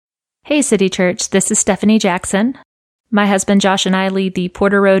Hey, City Church, this is Stephanie Jackson. My husband Josh and I lead the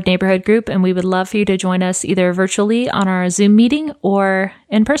Porter Road Neighborhood Group, and we would love for you to join us either virtually on our Zoom meeting or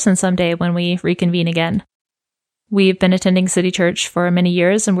in person someday when we reconvene again. We've been attending City Church for many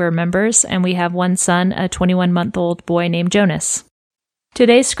years, and we're members, and we have one son, a 21-month-old boy named Jonas.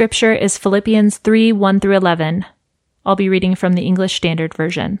 Today's scripture is Philippians 3, 1-11. I'll be reading from the English Standard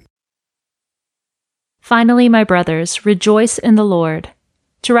Version. Finally, my brothers, rejoice in the Lord.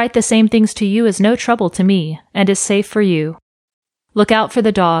 To write the same things to you is no trouble to me, and is safe for you. Look out for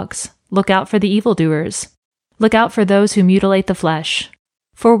the dogs. Look out for the evildoers. Look out for those who mutilate the flesh.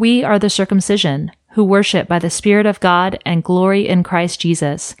 For we are the circumcision, who worship by the Spirit of God and glory in Christ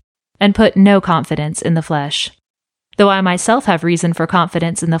Jesus, and put no confidence in the flesh. Though I myself have reason for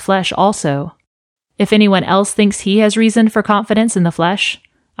confidence in the flesh also. If anyone else thinks he has reason for confidence in the flesh,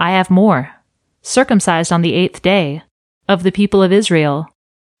 I have more. Circumcised on the 8th day, of the people of Israel,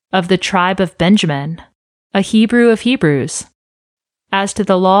 of the tribe of Benjamin, a Hebrew of Hebrews. As to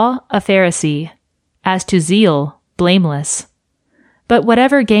the law, a Pharisee. As to zeal, blameless. But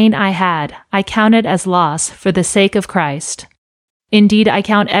whatever gain I had, I counted as loss for the sake of Christ. Indeed, I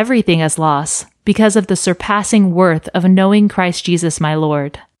count everything as loss, because of the surpassing worth of knowing Christ Jesus my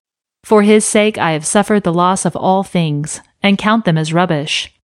Lord. For his sake I have suffered the loss of all things, and count them as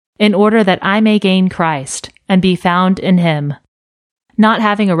rubbish, in order that I may gain Christ, and be found in him, not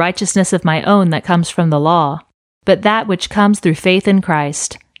having a righteousness of my own that comes from the law, but that which comes through faith in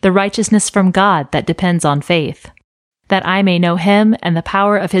Christ, the righteousness from God that depends on faith, that I may know him and the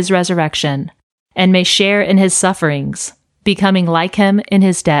power of his resurrection, and may share in his sufferings, becoming like him in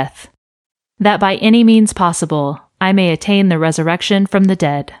his death, that by any means possible I may attain the resurrection from the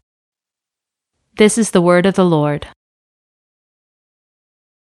dead. This is the word of the Lord.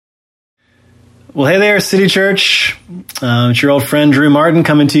 Well, hey there, City Church. It's your old friend Drew Martin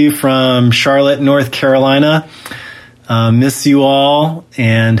coming to you from Charlotte, North Carolina. Miss you all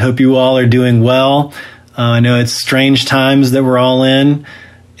and hope you all are doing well. I know it's strange times that we're all in,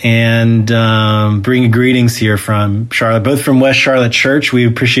 and bring greetings here from Charlotte, both from West Charlotte Church. We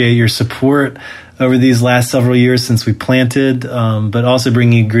appreciate your support over these last several years since we planted, but also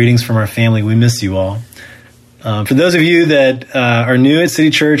bringing greetings from our family. We miss you all. For those of you that are new at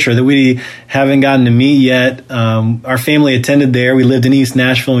City Church or that we haven't gotten to meet yet, our family attended there. We lived in East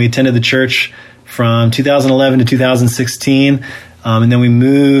Nashville, and we attended the church from 2011 to 2016. And then we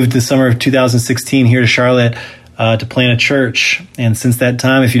moved the summer of 2016 here to Charlotte to plant a church. And since that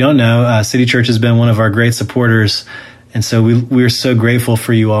time, if you don't know, City Church has been one of our great supporters. And so we're so grateful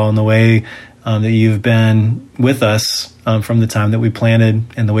for you all in the way that you've been with us from the time that we planted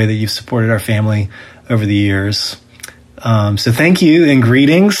and the way that you've supported our family over the years. So thank you and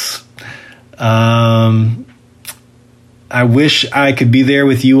greetings. I wish I could be there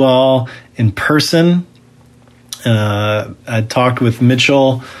with you all in person. I talked with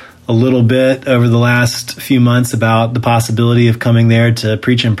Mitchell a little bit over the last few months about the possibility of coming there to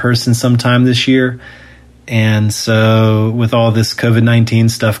preach in person sometime this year. And so with all this COVID-19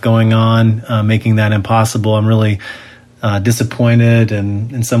 stuff going on, making that impossible, I'm really disappointed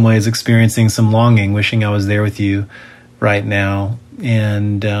and in some ways experiencing some longing, wishing I was there with you right now.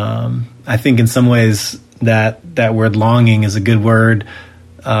 And I think in some ways that word longing is a good word,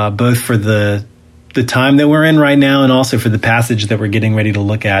 both for the time that we're in right now and also for the passage that we're getting ready to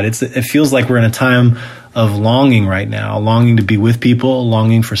look at. It feels like we're in a time of longing right now, longing to be with people,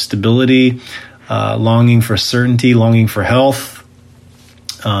 longing for stability, longing for certainty, longing for health,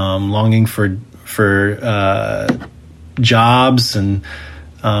 longing for jobs and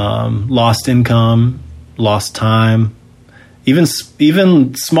lost income, lost time, even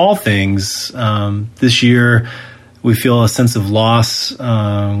small things. This year, we feel a sense of loss.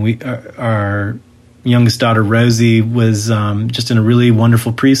 Our youngest daughter, Rosie, was just in a really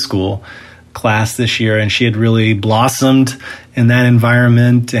wonderful preschool class this year, and she had really blossomed in that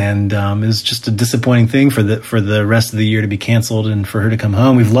environment, and it was just a disappointing thing for the rest of the year to be canceled and for her to come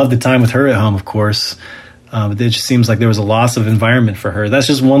home. We've loved the time with her at home, of course, but it just seems like there was a loss of environment for her. That's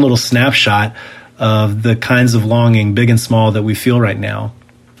just one little snapshot of the kinds of longing, big and small, that we feel right now.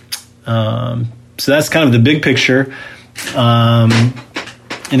 So that's kind of the big picture.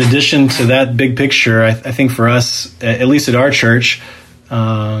 In addition to that big picture, I think for us, at least at our church,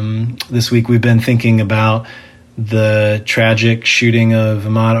 this week we've been thinking about the tragic shooting of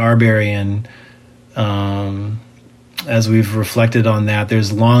Ahmaud Arbery, and as we've reflected on that,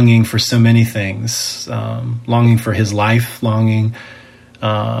 there's longing for so many things, longing for his life, longing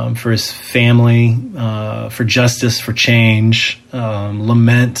for his family, for justice, for change,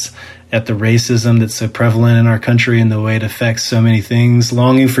 lament, at the racism that's so prevalent in our country and the way it affects so many things,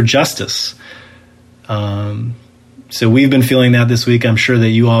 longing for justice. So we've been feeling that this week. I'm sure that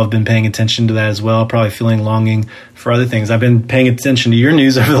you all have been paying attention to that as well, probably feeling longing for other things. I've been paying attention to your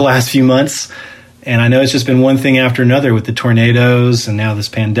news over the last few months, and I know it's just been one thing after another with the tornadoes and now this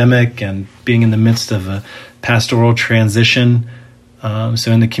pandemic and being in the midst of a pastoral transition.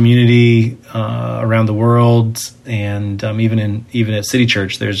 So in the community around the world, and even at City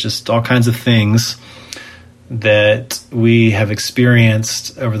Church, there's just all kinds of things that we have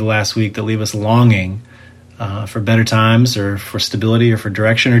experienced over the last week that leave us longing for better times, or for stability, or for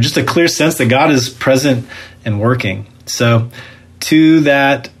direction, or just a clear sense that God is present and working. So to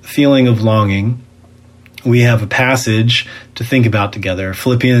that feeling of longing, we have a passage to think about together,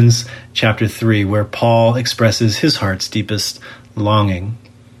 Philippians chapter 3, where Paul expresses his heart's deepest longing.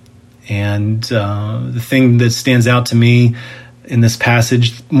 And the thing that stands out to me in this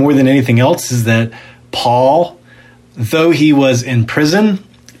passage more than anything else is that Paul, though he was in prison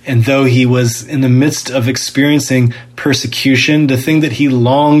and though he was in the midst of experiencing persecution, the thing that he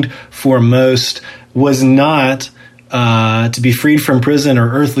longed for most was not to be freed from prison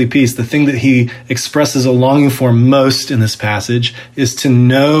or earthly peace. The thing that he expresses a longing for most in this passage is to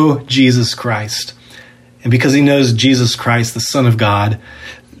know Jesus Christ. And because he knows Jesus Christ, the Son of God,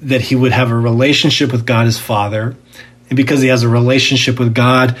 that he would have a relationship with God his Father. And because he has a relationship with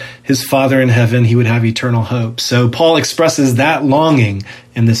God, his Father in heaven, he would have eternal hope. So Paul expresses that longing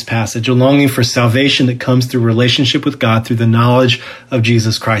in this passage, a longing for salvation that comes through relationship with God, through the knowledge of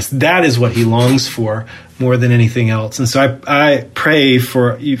Jesus Christ. That is what he longs for more than anything else. And so I pray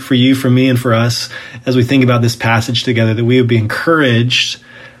for you, for me, and for us as we think about this passage together, that we would be encouraged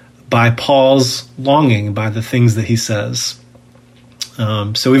by Paul's longing, by the things that he says.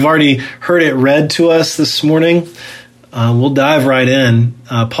 So we've already heard it read to us this morning. We'll dive right in.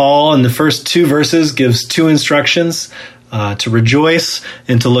 Paul, in the first two verses, gives two instructions, to rejoice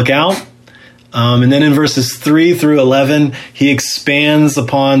and to look out. And then in verses 3 through 11, he expands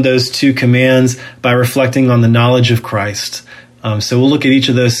upon those two commands by reflecting on the knowledge of Christ. So we'll look at each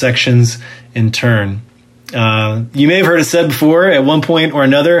of those sections in turn. You may have heard it said before at one point or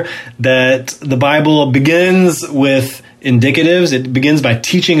another that the Bible begins with indicatives. It begins by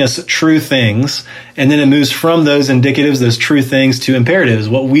teaching us true things, and then it moves from those indicatives, those true things, to imperatives,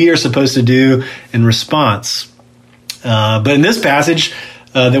 what we are supposed to do in response. But in this passage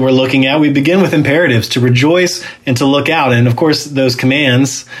that we're looking at, we begin with imperatives, to rejoice and to look out. And of course, those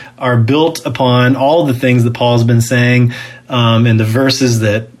commands are built upon all the things that Paul's been saying in the verses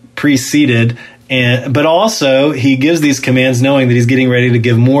that preceded. But also, he gives these commands knowing that he's getting ready to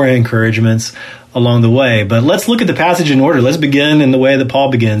give more encouragements along the way. But let's look at the passage in order. Let's begin in the way that Paul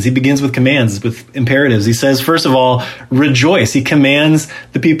begins. He begins with commands, with imperatives. He says, first of all, rejoice. He commands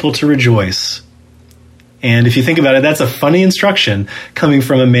the people to rejoice. And if you think about it, that's a funny instruction coming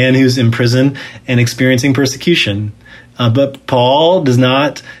from a man who's in prison and experiencing persecution. But Paul does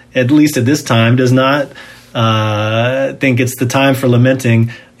not, at least at this time, does not think it's the time for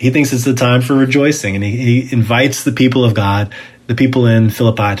lamenting. He thinks it's the time for rejoicing. And he invites the people of God, the people in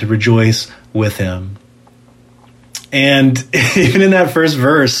Philippi, to rejoice with him. And even in that first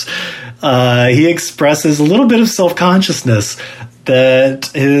verse, he expresses a little bit of self-consciousness that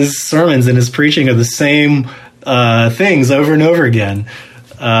his sermons and his preaching are the same things over and over again.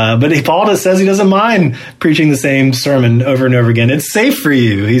 But Paul says he doesn't mind preaching the same sermon over and over again. It's safe for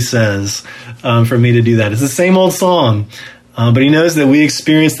you, he says, for me to do that. It's the same old song. But he knows that we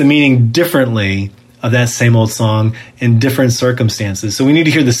experience the meaning differently of that same old song in different circumstances. So we need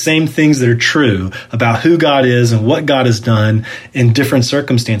to hear the same things that are true about who God is and what God has done in different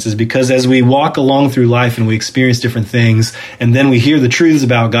circumstances, because as we walk along through life and we experience different things, and then we hear the truths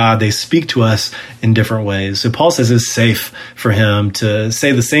about God, they speak to us in different ways. So Paul says it's safe for him to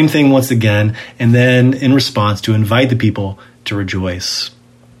say the same thing once again, and then in response to invite the people to rejoice.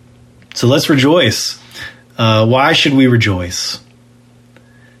 So let's rejoice. Why should we rejoice?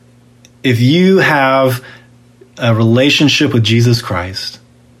 If you have a relationship with Jesus Christ,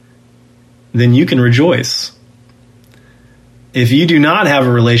 then you can rejoice. If you do not have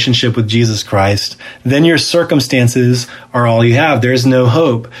a relationship with Jesus Christ, then your circumstances are all you have. There's no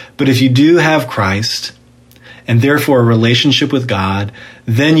hope. But if you do have Christ, and therefore a relationship with God,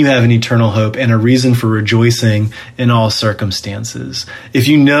 then you have an eternal hope and a reason for rejoicing in all circumstances. If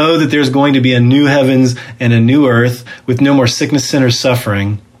you know that there's going to be a new heavens and a new earth with no more sickness, sin, or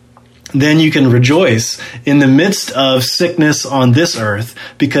suffering, then you can rejoice in the midst of sickness on this earth,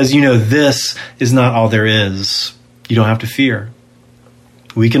 because you know this is not all there is. You don't have to fear.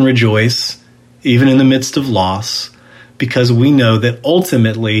 We can rejoice even in the midst of loss, because we know that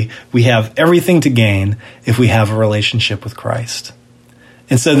ultimately we have everything to gain if we have a relationship with Christ.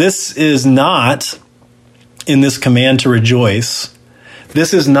 And so this is not, in this command to rejoice,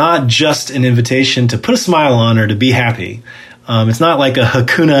 this is not just an invitation to put a smile on or to be happy. It's not like a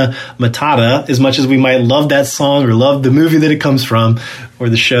Hakuna Matata, as much as we might love that song or love the movie that it comes from or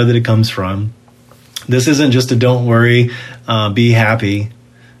the show that it comes from. This isn't just a don't worry, be happy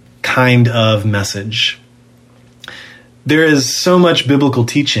kind of message. There is so much biblical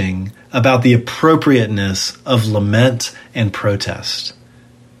teaching about the appropriateness of lament and protest.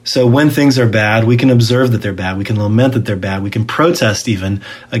 So when things are bad, we can observe that they're bad. We can lament that they're bad. We can protest even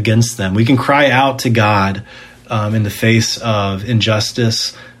against them. We can cry out to God in the face of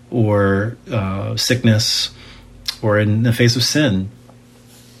injustice or sickness or in the face of sin.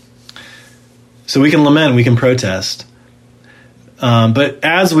 So we can lament, we can protest. But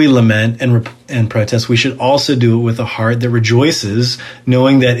as we lament and protest, we should also do it with a heart that rejoices,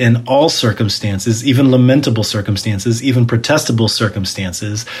 knowing that in all circumstances, even lamentable circumstances, even protestable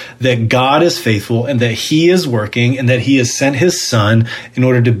circumstances, that God is faithful and that he is working and that he has sent his son in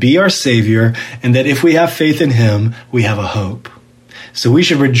order to be our Savior, and that if we have faith in him, we have a hope. So we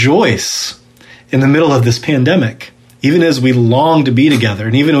should rejoice in the middle of this pandemic, even as we long to be together,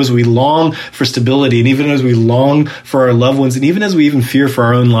 and even as we long for stability, and even as we long for our loved ones, and even as we even fear for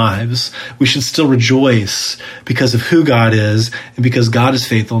our own lives, we should still rejoice because of who God is, and because God is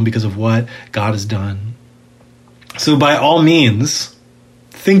faithful, and because of what God has done. So by all means,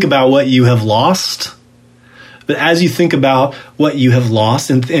 think about what you have lost. But as you think about what you have lost,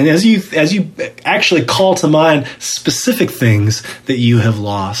 and as you actually call to mind specific things that you have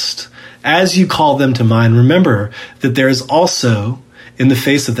lost, as you call them to mind, remember that there is also, in the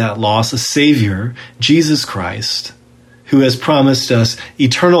face of that loss, a Savior, Jesus Christ, who has promised us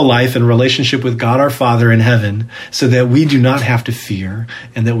eternal life and relationship with God our Father in heaven, so that we do not have to fear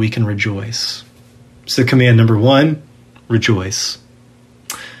and that we can rejoice. So command number 1, rejoice.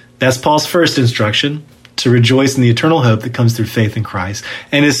 That's Paul's first instruction, to rejoice in the eternal hope that comes through faith in Christ.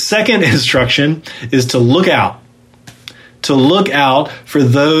 And his second instruction is to look out. To look out for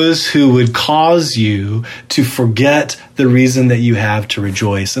those who would cause you to forget the reason that you have to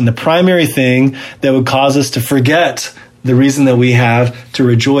rejoice. And the primary thing that would cause us to forget the reason that we have to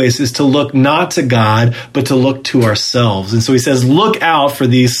rejoice is to look not to God, but to look to ourselves. And so he says, look out for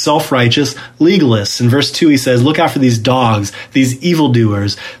these self-righteous legalists. In verse 2, he says, look out for these dogs, these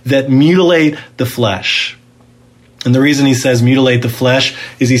evildoers that mutilate the flesh. And the reason he says mutilate the flesh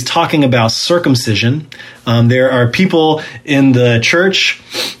is he's talking about circumcision. There are people in the church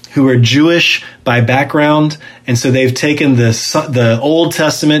who are Jewish by background, and so they've taken the Old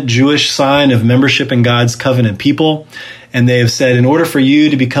Testament Jewish sign of membership in God's covenant people, and they have said, in order for you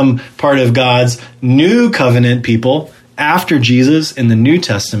to become part of God's new covenant people after Jesus in the New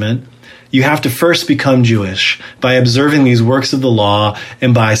Testament, you have to first become Jewish by observing these works of the law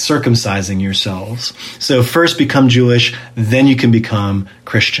and by circumcising yourselves. So first become Jewish, then you can become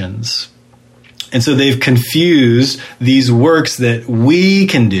Christians. And so they've confused these works that we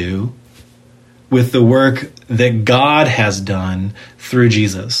can do with the work that God has done through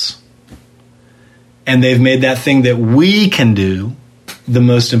Jesus. And they've made that thing that we can do the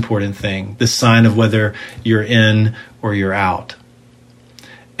most important thing, the sign of whether you're in or you're out.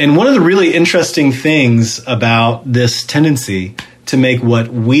 And one of the really interesting things about this tendency to make what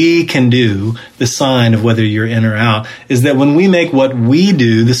we can do the sign of whether you're in or out is that when we make what we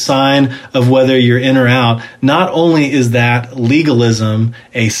do the sign of whether you're in or out, not only is that legalism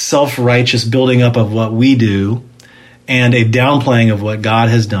a self-righteous building up of what we do and a downplaying of what God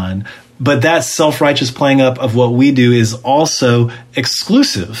has done, but that self-righteous playing up of what we do is also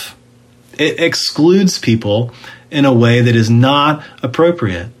exclusive. It excludes people in a way that is not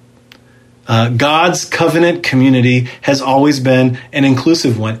appropriate. God's covenant community has always been an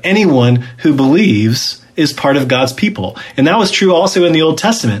inclusive one. Anyone who believes is part of God's people. And that was true also in the Old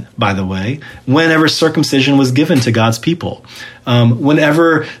Testament, by the way, whenever circumcision was given to God's people.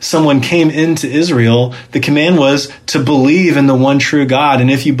 Whenever someone came into Israel, the command was to believe in the one true God.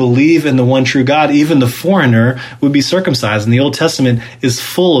 And if you believe in the one true God, even the foreigner would be circumcised. And the Old Testament is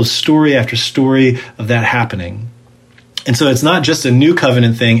full of story after story of that happening. And so it's not just a new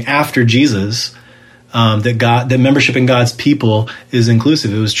covenant thing after Jesus that membership in God's people is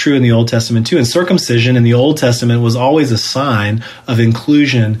inclusive. It was true in the Old Testament too. And circumcision in the Old Testament was always a sign of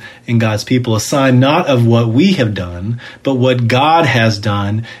inclusion in God's people, a sign not of what we have done, but what God has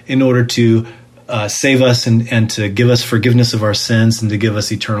done in order to save us and to give us forgiveness of our sins and to give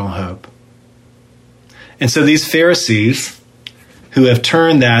us eternal hope. And so these Pharisees who have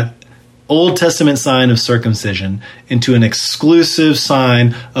turned that Old Testament sign of circumcision into an exclusive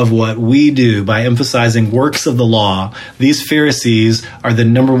sign of what we do by emphasizing works of the law, these Pharisees are the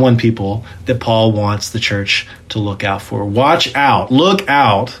number one people that Paul wants the church to look out for. Watch out, look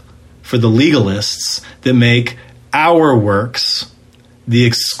out for the legalists that make our works the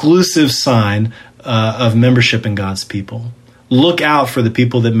exclusive sign of membership in God's people. Look out for the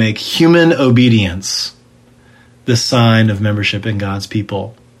people that make human obedience the sign of membership in God's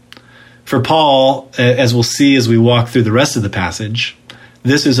people. For Paul, as we'll see as we walk through the rest of the passage,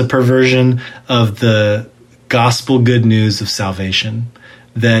 this is a perversion of the gospel good news of salvation,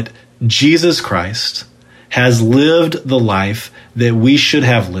 that Jesus Christ has lived the life that we should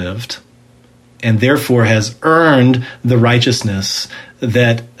have lived, and therefore has earned the righteousness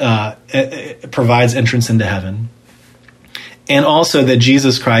that provides entrance into heaven. And also that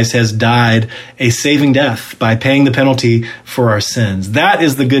Jesus Christ has died a saving death by paying the penalty for our sins. That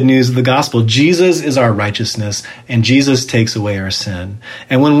is the good news of the gospel. Jesus is our righteousness, and Jesus takes away our sin.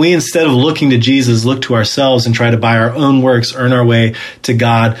 And when we, instead of looking to Jesus, look to ourselves and try to by our own works earn our way to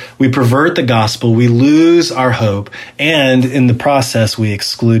God, we pervert the gospel, we lose our hope, and in the process, we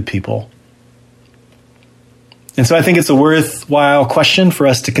exclude people. And so I think it's a worthwhile question for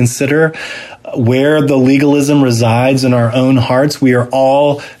us to consider where the legalism resides in our own hearts. We are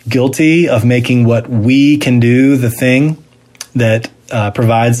all guilty of making what we can do the thing that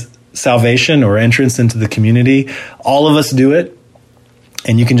provides salvation or entrance into the community. All of us do it.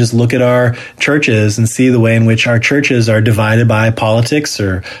 And you can just look at our churches and see the way in which our churches are divided by politics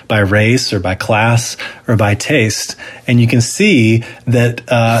or by race or by class or by taste. And you can see that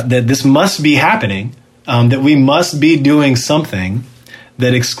that this must be happening, that we must be doing something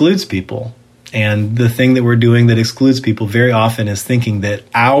that excludes people. And the thing that we're doing that excludes people very often is thinking that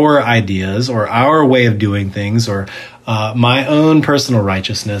our ideas or our way of doing things or my own personal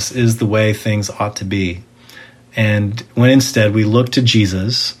righteousness is the way things ought to be. And when instead we look to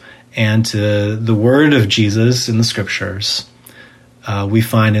Jesus and to the word of Jesus in the scriptures, we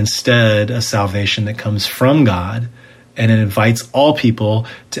find instead a salvation that comes from God, and it invites all people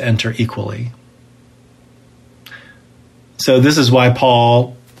to enter equally. So this is why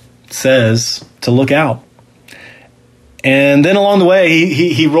Paul says to look out. And then along the way,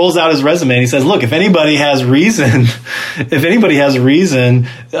 he rolls out his resume and he says, look, if anybody has reason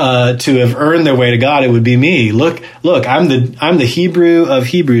to have earned their way to God, it would be me. Look, I'm the Hebrew of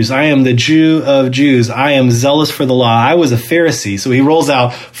Hebrews. I am the Jew of Jews. I am zealous for the law. I was a Pharisee. So he rolls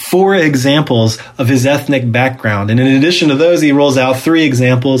out 4 examples of his ethnic background. And in addition to those, he rolls out 3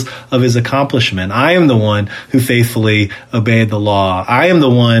 examples of his accomplishment. I am the one who faithfully obeyed the law. I am the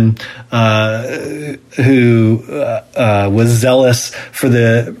one who was zealous for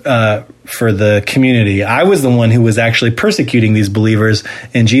the community. I was the one who was actually persecuting these believers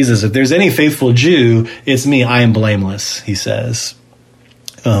in Jesus. If there's any faithful Jew, it's me. I am blameless, he says.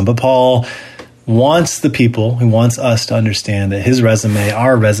 But Paul wants the people, he wants us to understand that his resume,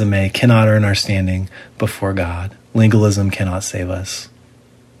 our resume, cannot earn our standing before God. Legalism cannot save us.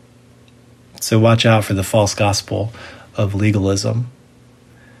 So watch out for the false gospel of legalism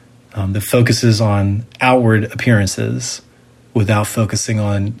that focuses on outward appearances without focusing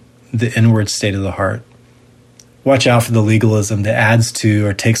on the inward state of the heart. Watch out for the legalism that adds to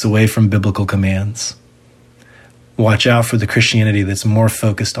or takes away from biblical commands. Watch out for the Christianity that's more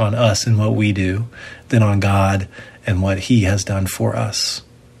focused on us and what we do than on God and what he has done for us.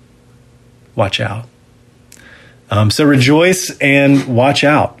 Watch out. So rejoice and watch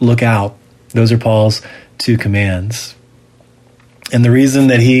out. Look out. Those are Paul's 2 commands. And the reason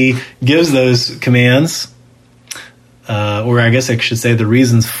that he gives those commands, or I guess I should say the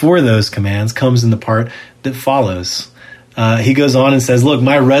reasons for those commands, comes in the part that follows. He goes on and says, look,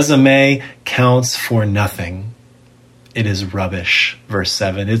 my resume counts for nothing. It is rubbish. Verse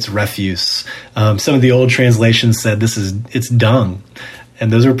 7, it's refuse. Some of the old translations said it's dung.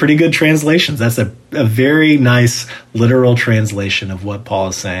 And those are pretty good translations. That's a very nice literal translation of what Paul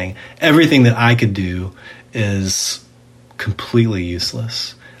is saying. Everything that I could do is completely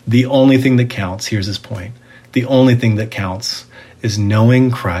useless. The only thing that counts, here's his point, the only thing that counts is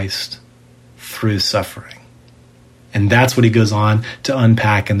knowing Christ through suffering. And that's what he goes on to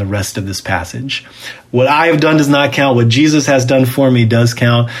unpack in the rest of this passage. What I have done does not count. What Jesus has done for me does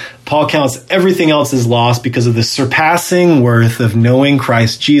count. Paul counts everything else as lost because of the surpassing worth of knowing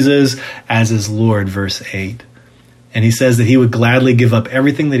Christ Jesus as his Lord, verse 8. And he says that he would gladly give up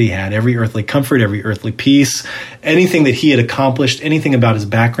everything that he had, every earthly comfort, every earthly peace, anything that he had accomplished, anything about his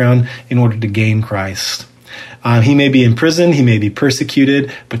background in order to gain Christ. He may be in prison, he may be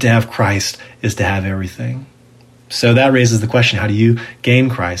persecuted, but to have Christ is to have everything. So that raises the question, how do you gain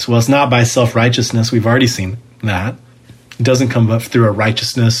Christ? Well, it's not by self-righteousness. We've already seen that. It doesn't come up through a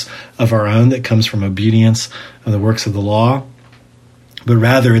righteousness of our own that comes from obedience of the works of the law, but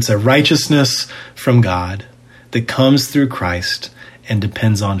rather it's a righteousness from God that comes through Christ and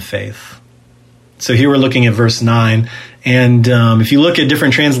depends on faith. So here we're looking at verse 9, and if you look at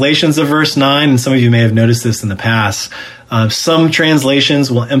different translations of verse 9, and some of you may have noticed this in the past, some translations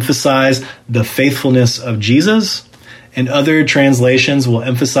will emphasize the faithfulness of Jesus, and other translations will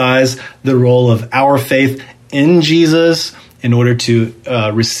emphasize the role of our faith in Jesus in order to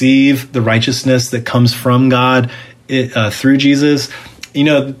receive the righteousness that comes from God through Jesus. You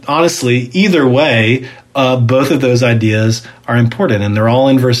know, honestly, either way, both of those ideas are important, and they're all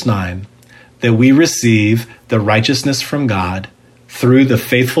in verse 9, that we receive the righteousness from God through the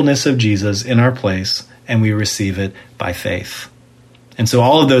faithfulness of Jesus in our place, and we receive it by faith. And so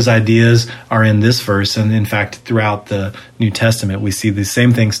all of those ideas are in this verse, and in fact, throughout the New Testament, we see the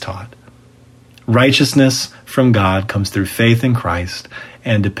same things taught. Righteousness from God comes through faith in Christ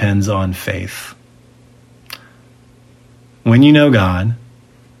and depends on faith. When you know God,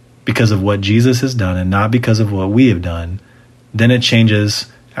 because of what Jesus has done and not because of what we have done, then it changes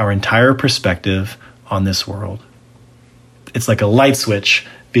our entire perspective on this world. It's like a light switch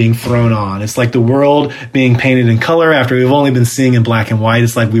being thrown on. It's like the world being painted in color after we've only been seeing in black and white.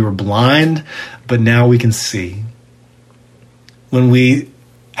 It's like we were blind, but now we can see. When we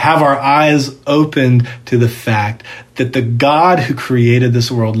have our eyes opened to the fact that the God who created this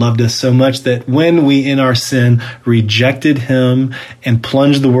world loved us so much that when we in our sin rejected him and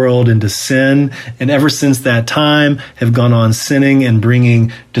plunged the world into sin, and ever since that time have gone on sinning and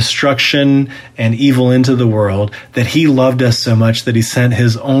bringing destruction and evil into the world, that he loved us so much that he sent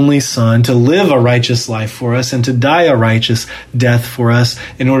his only son to live a righteous life for us and to die a righteous death for us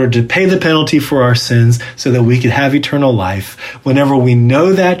in order to pay the penalty for our sins so that we could have eternal life. Whenever we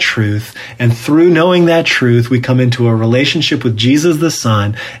know that truth, and through knowing that truth, we come into a relationship with Jesus the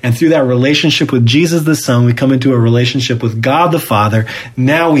Son, and through that relationship with Jesus the Son, we come into a relationship with God the Father.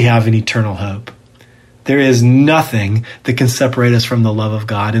 Now we have an eternal hope. There is nothing that can separate us from the love of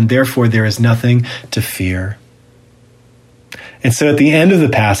God, and therefore there is nothing to fear. And so at the end of the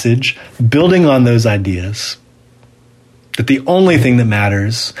passage, building on those ideas, that the only thing that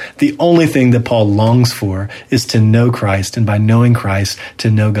matters, the only thing that Paul longs for, is to know Christ, and by knowing Christ,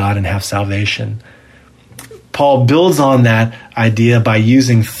 to know God and have salvation. Paul builds on that idea by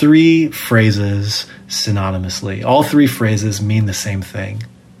using three phrases synonymously. All three phrases mean the same thing.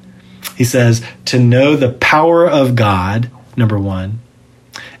 He says, to know the power of God, number one,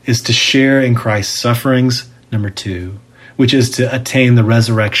 is to share in Christ's sufferings, number two, which is to attain the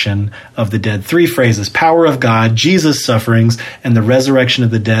resurrection of the dead. Three phrases: power of God, Jesus' sufferings, and the resurrection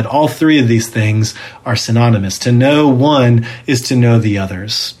of the dead. All three of these things are synonymous. To know one is to know the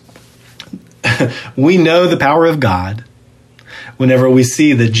others. We know the power of God whenever we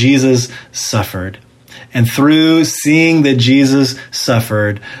see that Jesus suffered. And through seeing that Jesus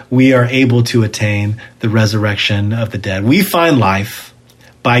suffered, we are able to attain the resurrection of the dead. We find life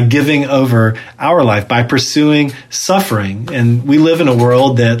by giving over our life, by pursuing suffering. And we live in a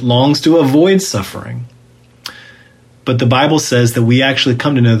world that longs to avoid suffering. But the Bible says that we actually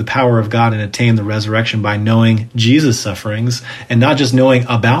come to know the power of God and attain the resurrection by knowing Jesus' sufferings, and not just knowing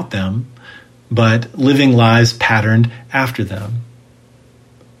about them, but living lives patterned after them.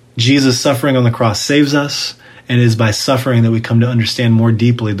 Jesus' suffering on the cross saves us, and it is by suffering that we come to understand more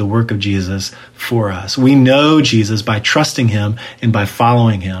deeply the work of Jesus for us. We know Jesus by trusting him and by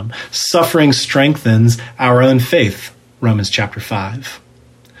following him. Suffering strengthens our own faith, Romans chapter 5.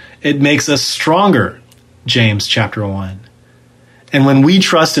 It makes us stronger, James chapter 1. And when we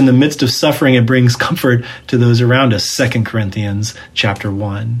trust in the midst of suffering, it brings comfort to those around us, 2 Corinthians chapter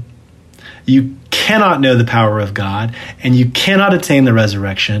 1. You cannot know the power of God, and you cannot attain the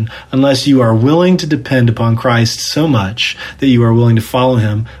resurrection unless you are willing to depend upon Christ so much that you are willing to follow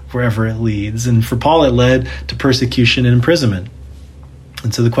him wherever it leads. And for Paul, it led to persecution and imprisonment.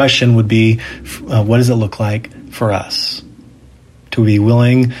 And so the question would be, what does it look like for us? To be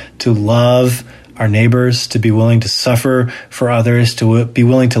willing to love our neighbors, to be willing to suffer for others, to be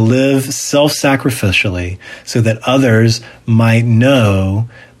willing to live self-sacrificially so that others might know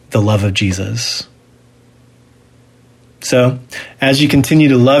the love of Jesus. So, as you continue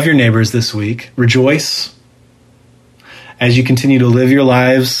to love your neighbors this week, rejoice. As you continue to live your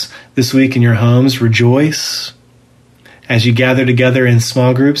lives this week in your homes, rejoice. As you gather together in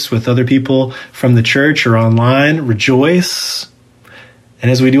small groups with other people from the church or online, rejoice.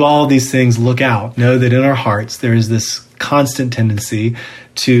 And as we do all of these things, look out. Know that in our hearts there is this constant tendency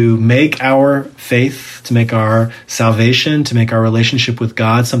to make our faith, to make our salvation, to make our relationship with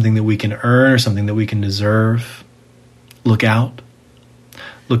God something that we can earn or something that we can deserve, look out.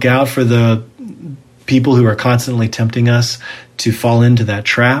 Look out for the people who are constantly tempting us to fall into that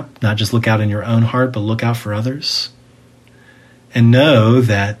trap. Not just look out in your own heart, but look out for others. And know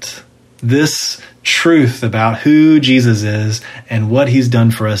that this truth about who Jesus is and what he's done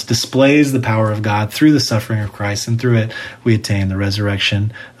for us displays the power of God through the suffering of Christ, and through it we attain the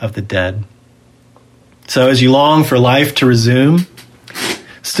resurrection of the dead. So as you long for life to resume,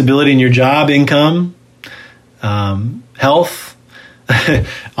 stability in your job, income, health,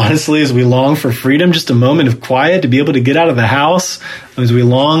 honestly, as we long for freedom, just a moment of quiet to be able to get out of the house, as we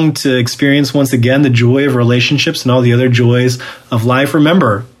long to experience once again the joy of relationships and all the other joys of life,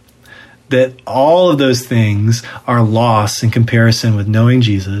 remember that all of those things are loss in comparison with knowing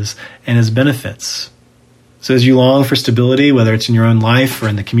Jesus and his benefits. So as you long for stability, whether it's in your own life or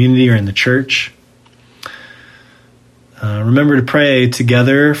in the community or in the church, remember to pray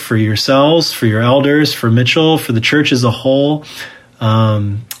together for yourselves, for your elders, for Mitchell, for the church as a whole.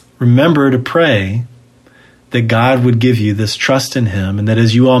 Remember to pray that God would give you this trust in him, and that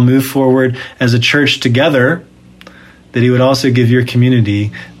as you all move forward as a church together, that he would also give your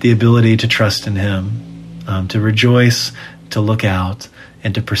community the ability to trust in him, to rejoice, to look out,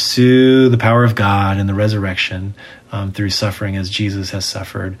 and to pursue the power of God and the resurrection through suffering as Jesus has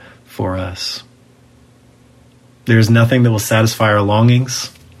suffered for us. There's nothing that will satisfy our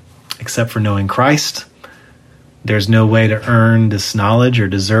longings except for knowing Christ. There's no way to earn this knowledge or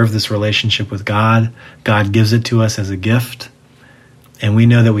deserve this relationship with God. God gives it to us as a gift. And we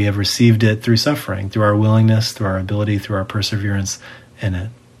know that we have received it through suffering, through our willingness, through our ability, through our perseverance in it.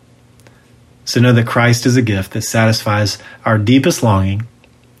 So know that Christ is a gift that satisfies our deepest longing,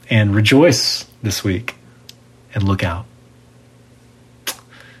 and rejoice this week and look out.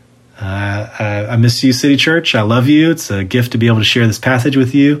 I miss you, City Church. I love you. It's a gift to be able to share this passage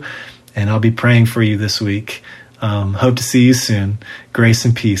with you, and I'll be praying for you this week. Hope to see you soon. Grace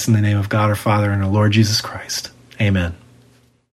and peace in the name of God our Father and our Lord Jesus Christ. Amen.